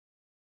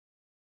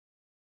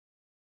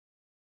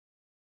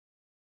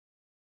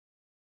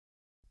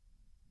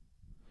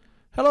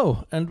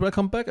Hello and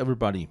welcome back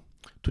everybody.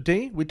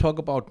 Today we talk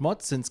about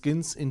mods and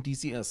skins in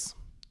DCS.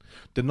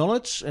 The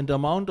knowledge and the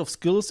amount of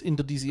skills in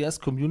the DCS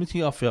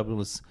community are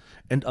fabulous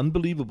and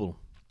unbelievable.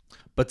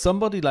 But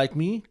somebody like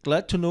me,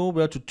 glad to know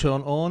where to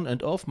turn on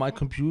and off my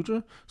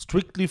computer,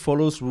 strictly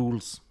follows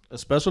rules,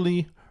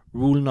 especially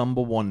rule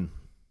number 1.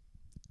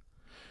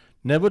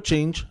 Never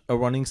change a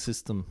running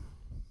system.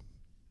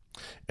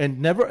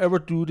 And never ever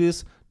do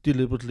this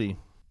deliberately.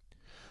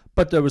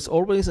 But there is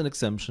always an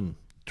exemption,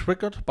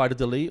 triggered by the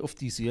delay of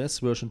DCS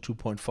version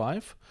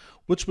 2.5,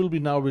 which will be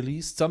now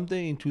released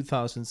someday in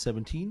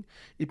 2017.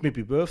 It may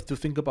be worth to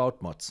think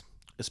about mods,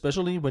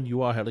 especially when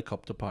you are a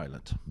helicopter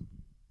pilot.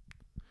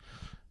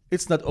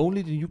 It's not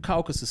only the new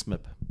Caucasus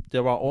map,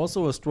 there are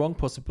also a strong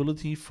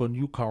possibility for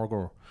new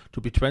cargo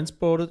to be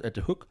transported at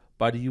the hook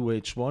by the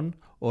UH-1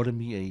 or the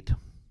Mi-8.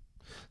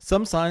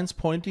 Some signs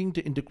pointing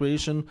the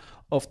integration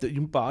of the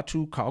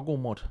Ubuntu cargo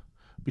mod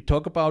we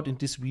talk about in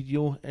this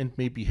video, and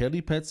maybe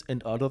helipads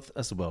and others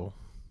as well.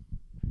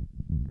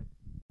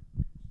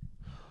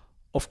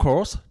 Of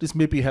course, this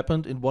maybe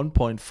happened in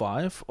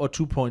 1.5 or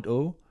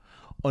 2.0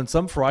 on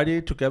some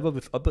Friday together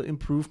with other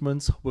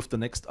improvements with the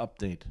next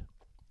update.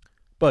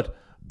 But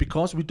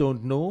because we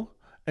don't know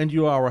and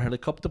you are a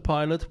helicopter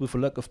pilot with a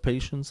lack of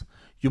patience,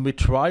 you may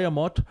try a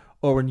mod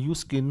or a new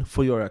skin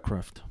for your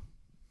aircraft.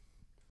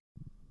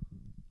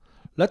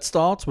 Let's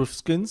start with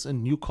skins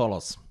in new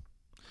colors.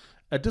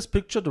 At this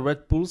picture, the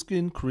Red Bull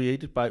skin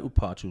created by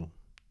Ubuntu.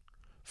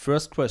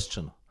 First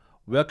question,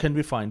 where can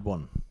we find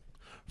one?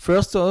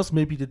 First source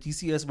may be the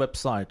DCS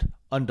website.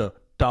 Under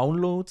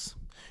Downloads,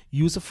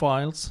 User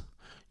Files,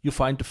 you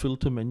find the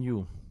filter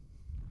menu.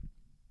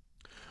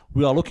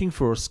 We are looking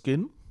for a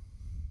skin.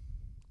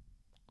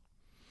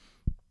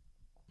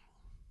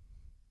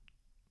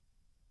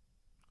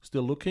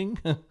 Still looking.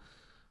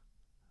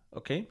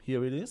 Okay,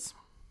 here it is.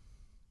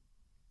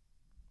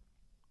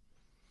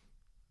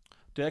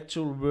 The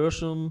actual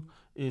version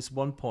is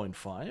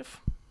 1.5.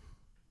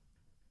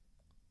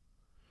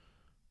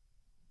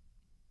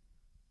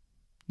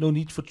 No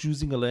need for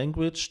choosing a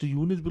language. The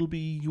unit will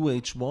be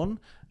UH-1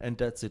 and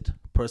that's it.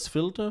 Press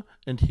filter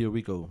and here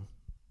we go.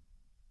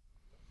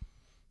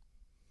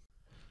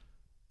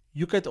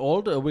 You get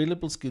all the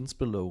available skins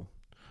below.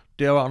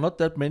 There are not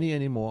that many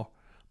anymore,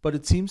 but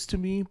it seems to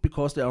me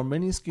because there are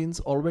many skins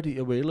already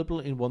available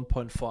in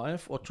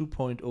 1.5 or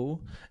 2.0,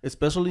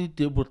 especially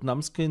the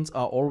Vietnam skins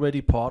are already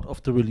part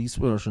of the release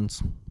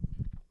versions.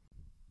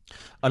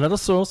 Another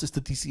source is the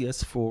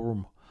DCS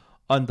forum.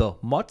 Under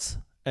Mods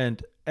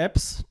and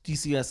Apps,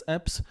 DCS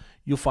Apps,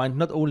 you find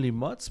not only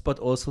mods but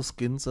also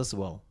skins as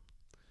well.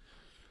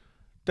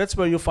 That's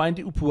where you find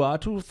the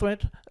Ubuntu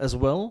thread as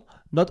well,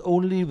 not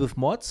only with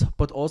mods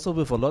but also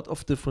with a lot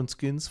of different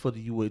skins for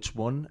the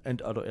UH-1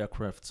 and other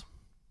aircrafts.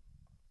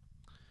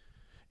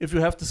 If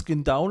you have the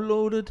skin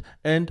downloaded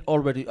and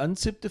already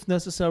unzipped if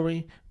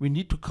necessary, we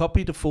need to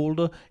copy the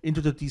folder into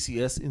the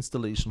DCS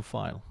installation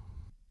file.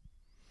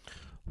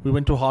 We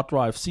went to hard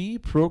drive C,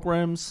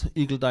 Programs,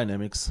 Eagle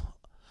Dynamics.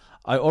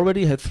 I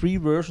already had 3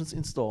 versions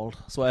installed,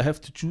 so I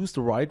have to choose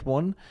the right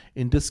one,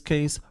 in this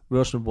case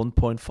version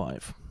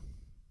 1.5.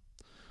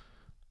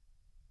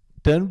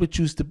 Then we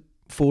choose the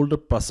folder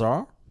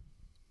Bazaar.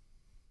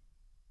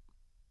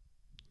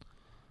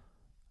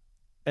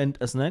 And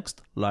as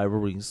next,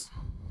 Libraries.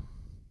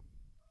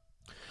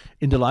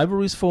 In the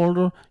Libraries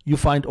folder, you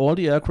find all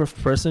the aircraft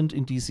present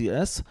in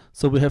DCS,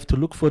 so we have to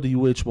look for the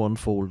UH-1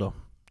 folder.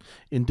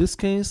 In this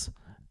case,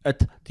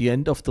 at the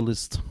end of the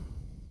list.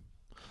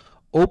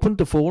 Open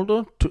the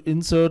folder to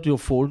insert your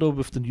folder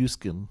with the new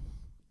skin.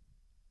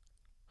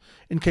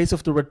 In case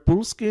of the Red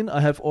Bull skin,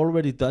 I have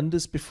already done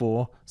this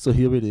before, so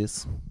here it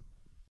is.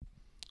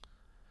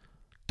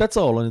 That's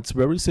all, and it's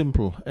very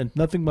simple and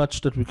nothing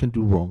much that we can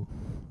do wrong.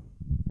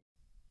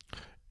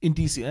 In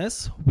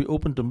DCS, we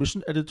open the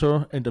mission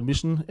editor and a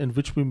mission in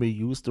which we may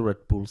use the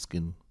Red Bull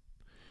skin.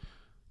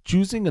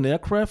 Choosing an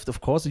aircraft, of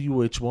course a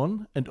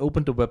UH-1, and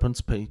open the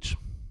weapons page.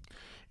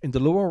 In the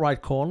lower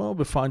right corner,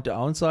 we find the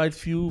outside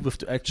view with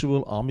the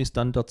actual Army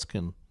standard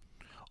skin.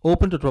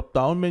 Open the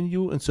drop-down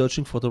menu and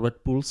searching for the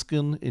Red Bull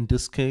skin, in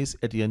this case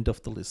at the end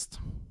of the list.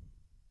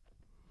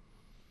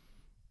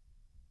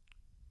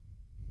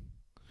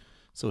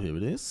 So here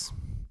it is.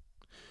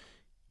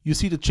 You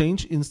see the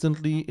change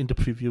instantly in the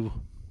preview.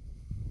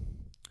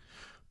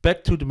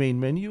 Back to the main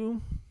menu,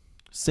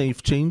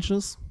 save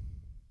changes,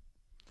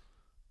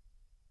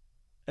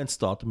 and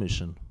start the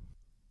mission.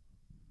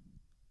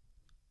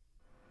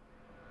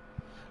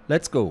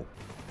 Let's go.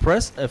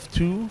 Press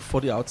F2 for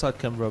the outside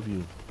camera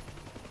view.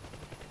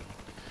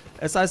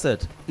 As I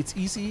said, it's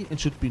easy and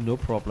should be no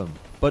problem.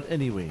 But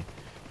anyway,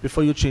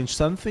 before you change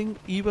something,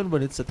 even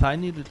when it's a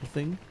tiny little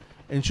thing,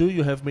 ensure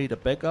you have made a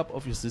backup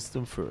of your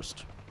system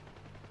first.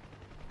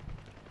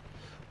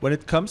 When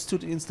it comes to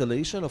the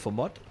installation of a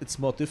mod, it's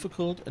more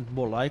difficult and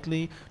more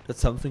likely that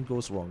something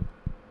goes wrong.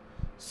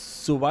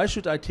 So why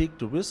should I take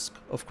the risk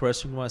of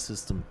crashing my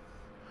system?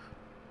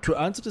 To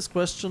answer this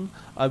question,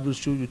 I will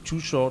show you 2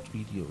 short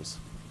videos.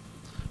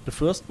 The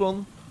first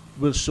one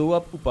will show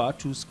up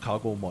Ubuntu's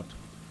cargo mod.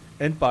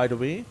 And by the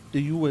way,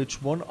 the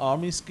UH1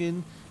 Army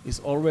skin is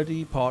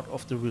already part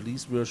of the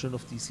release version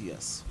of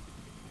DCS.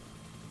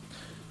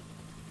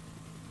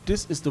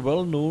 This is the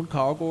well-known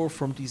cargo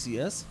from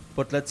DCS,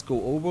 but let's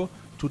go over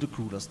to the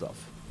cooler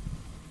stuff.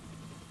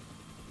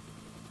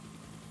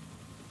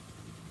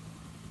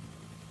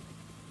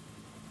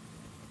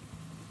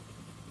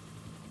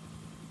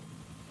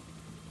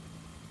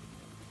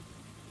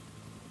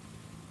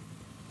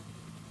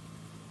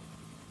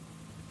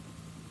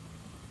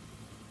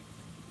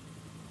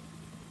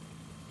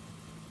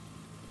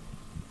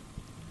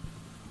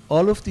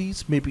 All of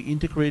these may be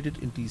integrated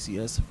in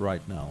DCS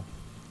right now.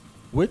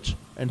 Which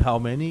and how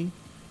many,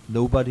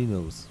 nobody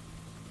knows.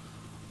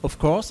 Of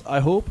course, I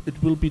hope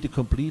it will be the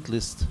complete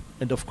list,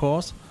 and of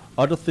course,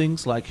 other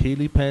things like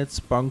helipads,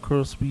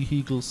 bunkers,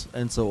 vehicles,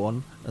 and so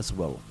on as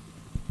well.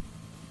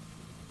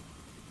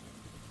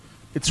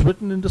 It's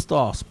written in the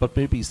stars, but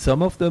maybe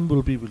some of them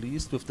will be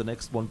released with the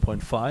next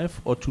 1.5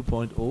 or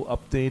 2.0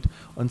 update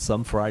on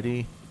some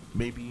Friday,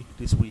 maybe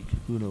this week,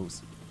 who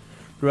knows.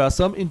 There are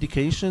some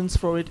indications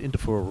for it in the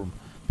forum,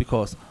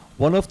 because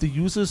one of the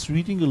users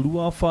reading a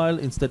Lua file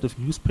instead of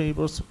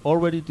newspapers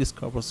already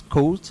discovers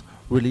codes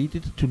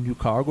related to new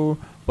cargo,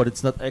 but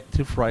it's not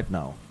active right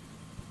now.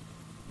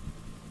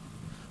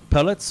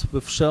 Pallets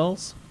with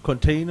shells,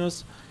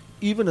 containers,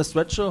 even a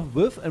stretcher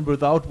with and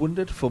without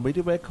wounded for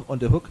medevac on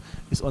the hook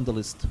is on the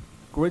list.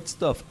 Great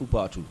stuff,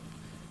 Ubatu.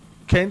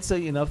 Can't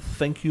say enough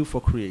thank you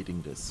for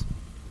creating this.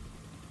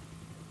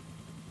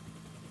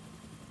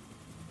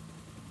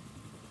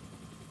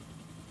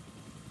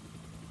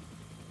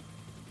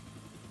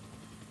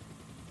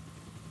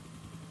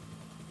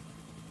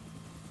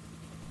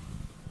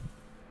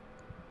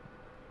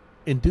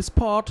 In this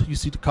part, you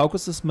see the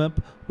Caucasus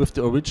map with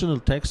the original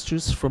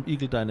textures from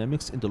Eagle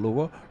Dynamics in the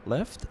lower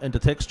left and the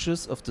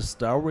textures of the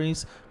Star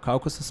Race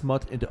Caucasus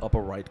mod in the upper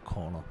right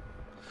corner.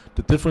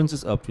 The difference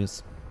is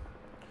obvious.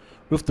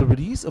 With the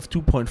release of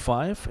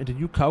 2.5 and the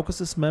new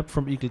Caucasus map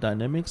from Eagle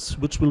Dynamics,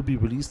 which will be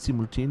released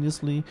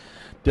simultaneously,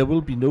 there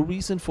will be no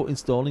reason for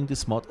installing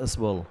this mod as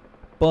well.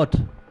 But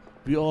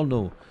we all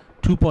know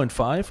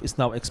 2.5 is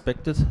now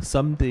expected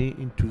someday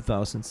in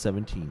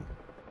 2017.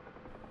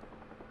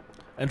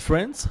 And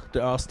friends,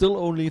 there are still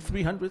only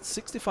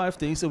 365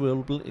 days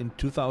available in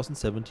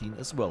 2017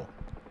 as well,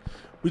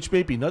 which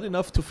may be not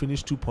enough to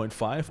finish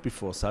 2.5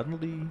 before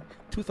suddenly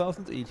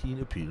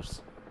 2018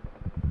 appears.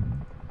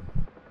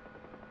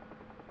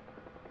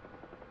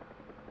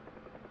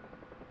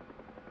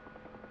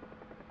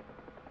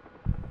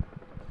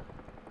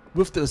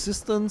 With the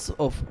assistance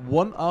of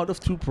 1 out of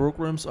 2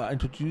 programs are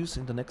introduced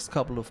in the next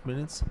couple of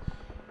minutes,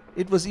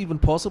 it was even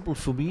possible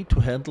for me to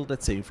handle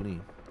that safely.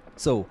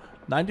 So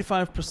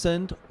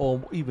 95%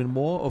 or even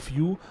more of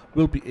you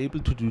will be able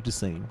to do the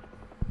same.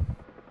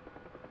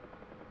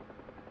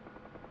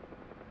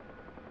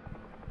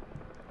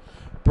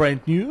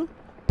 Brand new,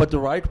 but the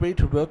right way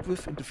to work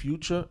with in the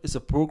future is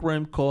a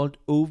program called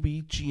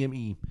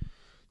OVGME.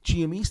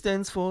 GME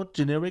stands for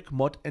Generic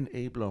Mod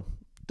Enabler.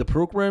 The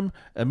program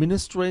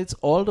administrates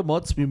all the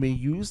mods we may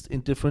use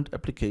in different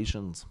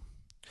applications.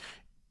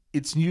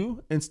 It's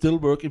new and still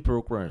work in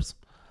progress,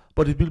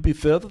 but it will be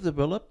further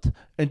developed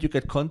and you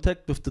get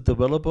contact with the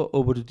developer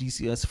over the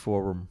DCS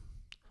forum.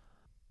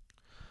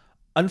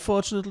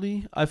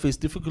 Unfortunately, I faced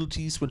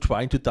difficulties when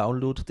trying to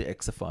download the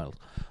exe file,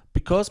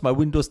 because my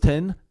Windows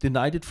 10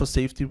 denied it for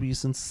safety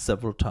reasons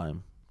several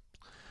times.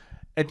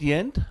 At the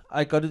end,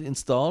 I got it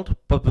installed,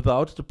 but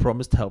without the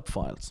promised help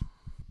files.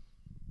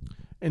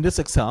 In this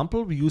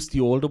example, we use the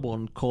older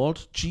one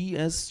called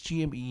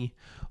JSGME,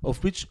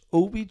 of which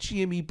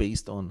OVGME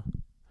based on.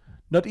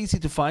 Not easy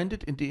to find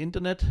it in the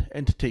internet,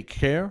 and take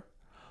care.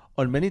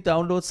 On many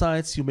download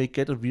sites you may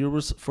get a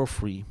virus for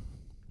free.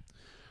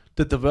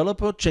 The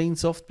developer Chain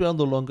Software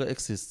no longer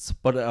exists,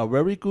 but there are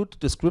very good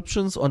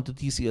descriptions on the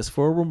DCS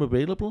forum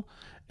available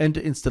and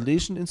the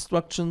installation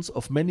instructions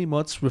of many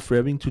mods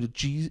referring to the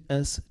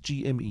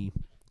JSGME.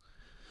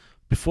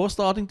 Before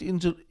starting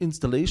the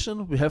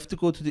installation, we have to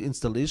go to the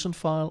installation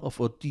file of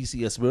our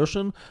DCS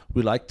version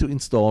we like to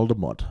install the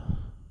mod.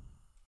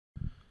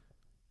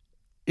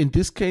 In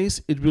this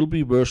case, it will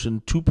be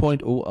version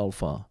 2.0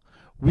 alpha.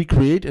 We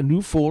create a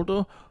new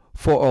folder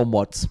for our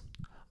mods.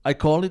 I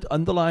call it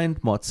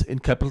underlined mods in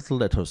capital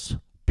letters,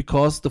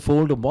 because the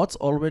folder mods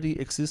already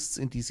exists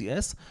in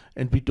DCS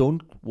and we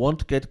don't want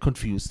to get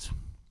confused.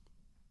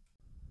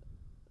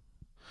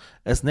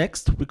 As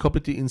next, we copy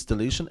the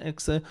installation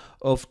exe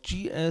of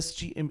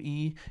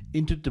JSGME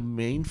into the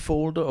main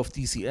folder of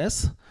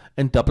DCS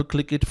and double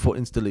click it for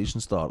installation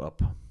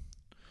startup.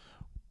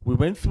 We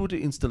went through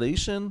the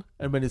installation,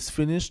 and when it's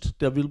finished,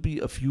 there will be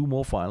a few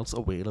more files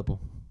available.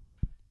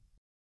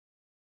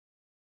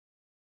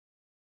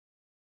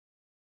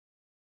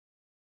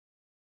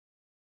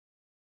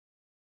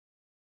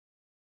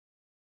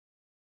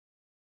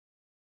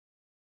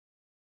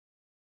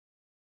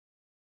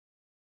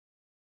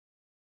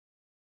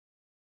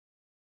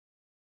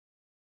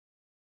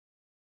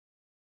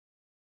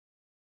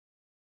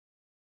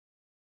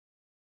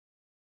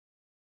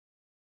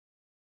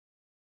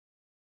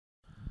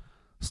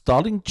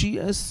 Starting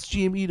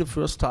JSGME the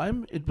first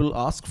time, it will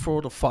ask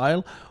for the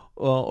file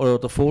or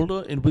the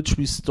folder in which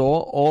we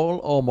store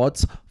all our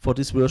mods for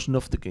this version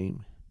of the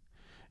game.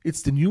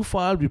 It's the new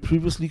file we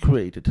previously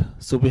created,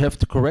 so we have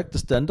to correct the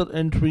standard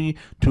entry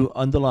to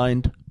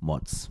underlined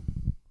mods.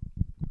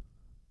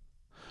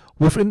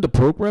 Within the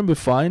program, we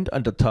find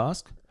under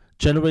task,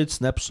 generate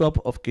snapshot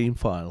of game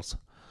files,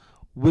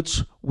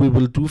 which we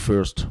will do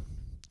first.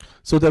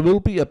 So there will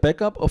be a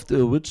backup of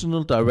the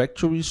original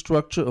directory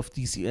structure of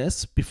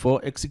DCS before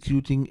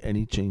executing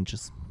any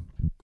changes.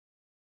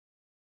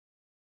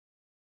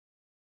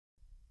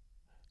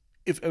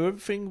 If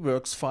everything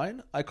works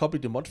fine, I copy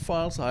the mod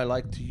files I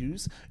like to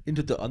use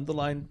into the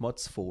underlined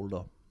mods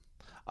folder.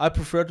 I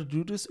prefer to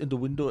do this in the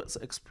Windows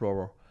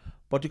Explorer,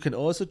 but you can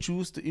also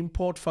choose the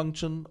import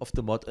function of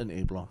the mod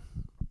enabler.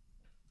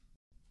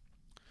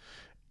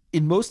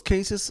 In most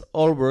cases,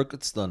 all work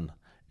is done,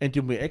 and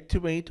you may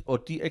activate or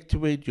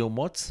deactivate your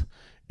mods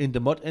in the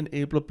mod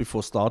enabler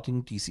before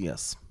starting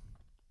DCS.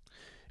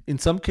 In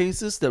some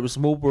cases, there is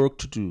more work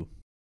to do.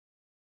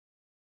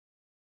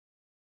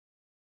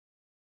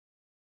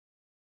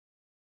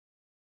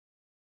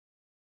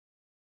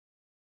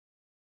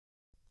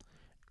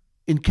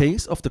 In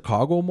case of the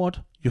cargo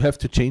mod, you have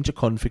to change a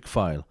config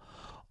file,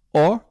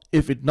 or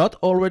if it not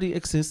already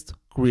exists,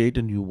 create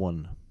a new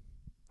one.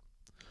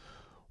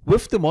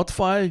 With the mod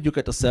file, you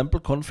get a sample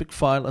config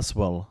file as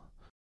well.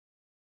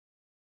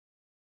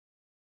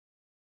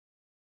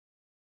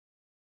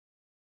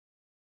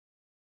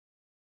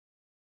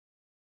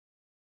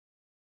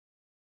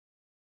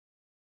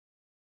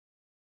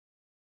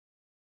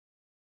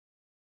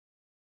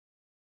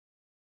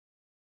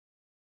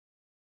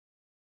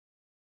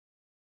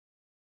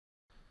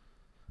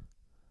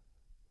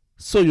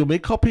 So you may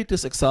copy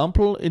this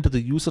example into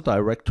the user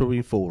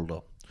directory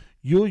folder.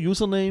 Your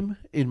username,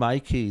 in my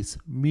case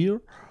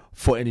Mir,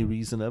 for any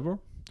reason ever.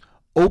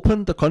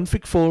 Open the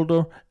config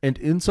folder and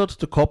insert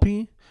the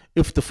copy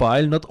if the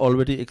file not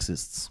already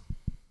exists.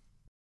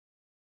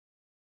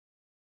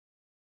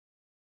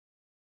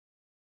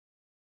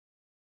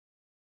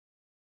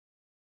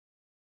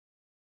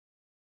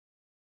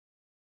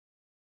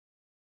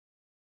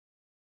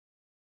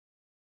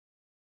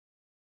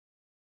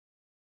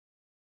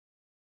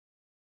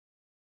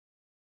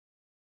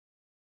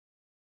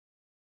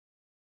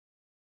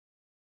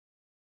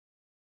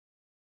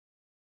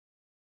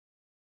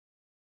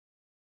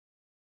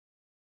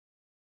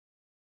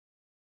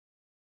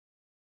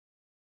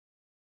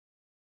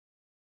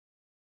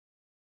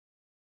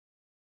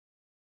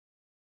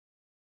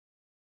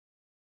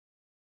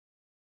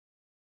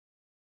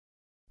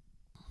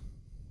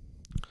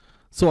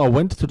 So I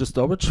went to the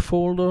storage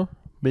folder,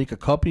 make a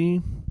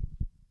copy,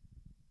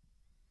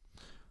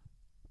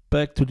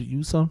 back to the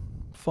user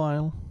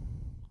file,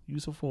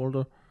 user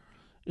folder,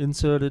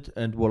 insert it,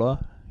 and voila,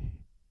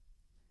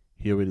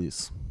 here it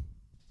is.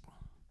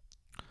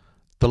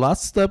 The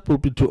last step will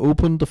be to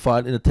open the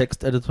file in a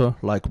text editor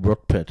like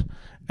WordPad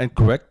and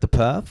correct the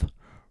path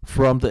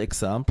from the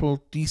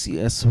example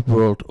DCS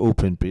World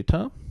Open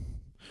Beta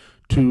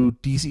to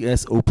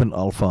DCS Open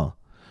Alpha.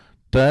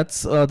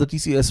 That's the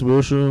DCS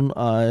version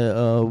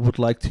I would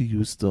like to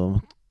use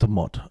the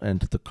mod and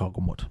the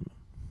cargo mod.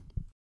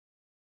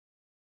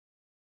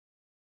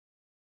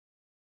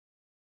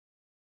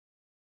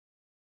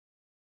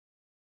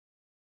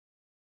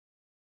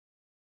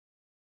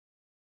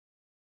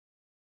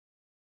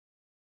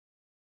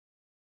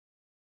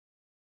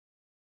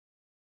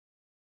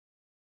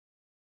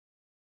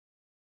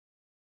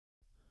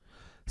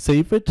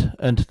 Save it,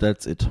 and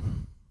that's it.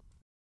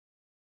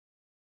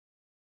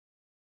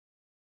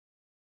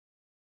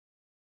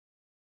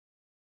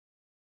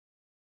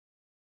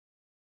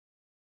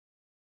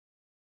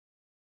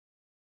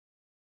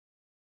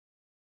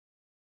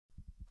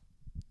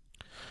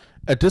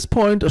 At this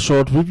point, a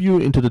short review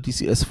into the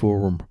DCS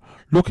forum,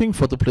 looking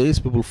for the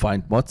place we will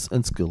find mods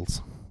and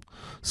skills.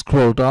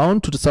 Scroll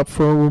down to the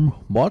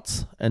subforum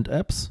Mods and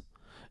Apps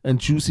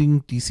and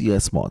choosing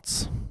DCS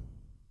Mods.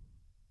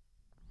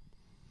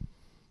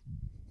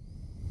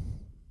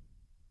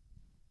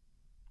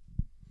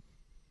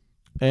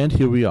 And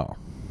here we are.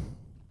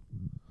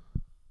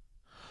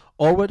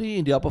 Already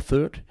in the upper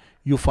third,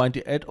 you find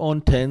the Addon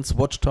 10's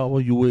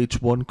Watchtower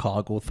UH1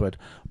 cargo thread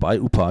by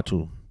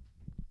Upatu.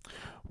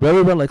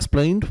 Very well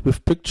explained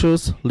with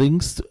pictures,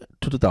 links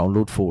to the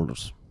download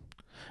folders.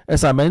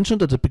 As I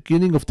mentioned at the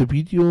beginning of the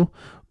video,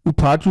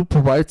 Upatu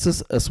provides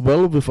us as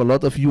well with a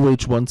lot of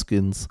UH1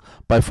 skins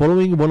by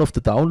following one of the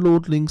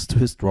download links to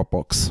his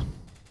Dropbox.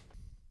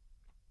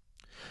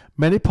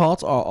 Many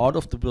parts are out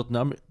of the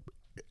Vietnam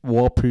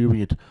War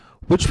period,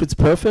 which fits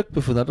perfect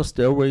with another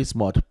stairways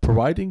mod,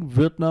 providing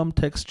Vietnam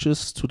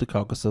textures to the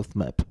Caucasus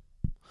map.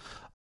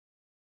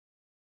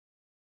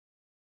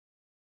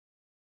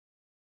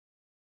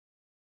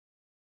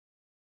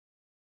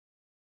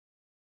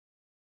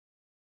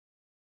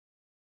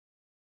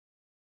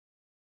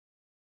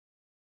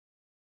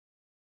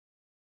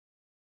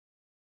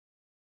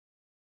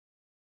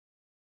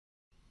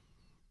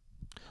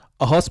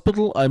 A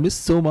hospital I miss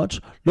so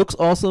much looks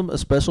awesome,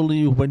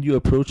 especially when you're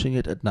approaching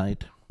it at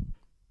night.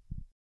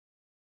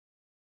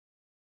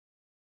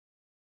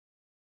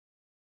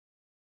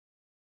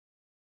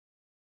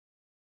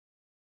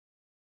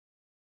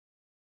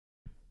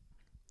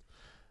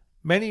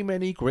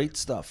 Many great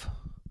stuff.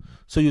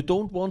 So you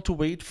don't want to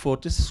wait for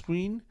this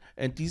screen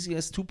and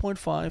DCS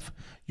 2.5,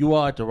 you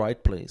are at the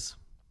right place.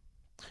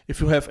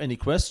 If you have any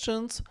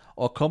questions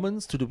or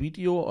comments to the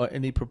video or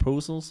any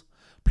proposals,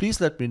 please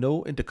let me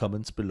know in the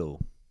comments below.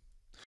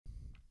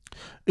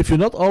 If you're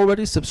not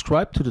already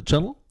subscribed to the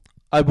channel,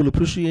 I will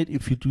appreciate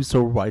if you do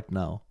so right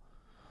now.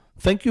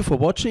 Thank you for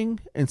watching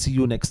and see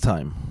you next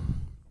time.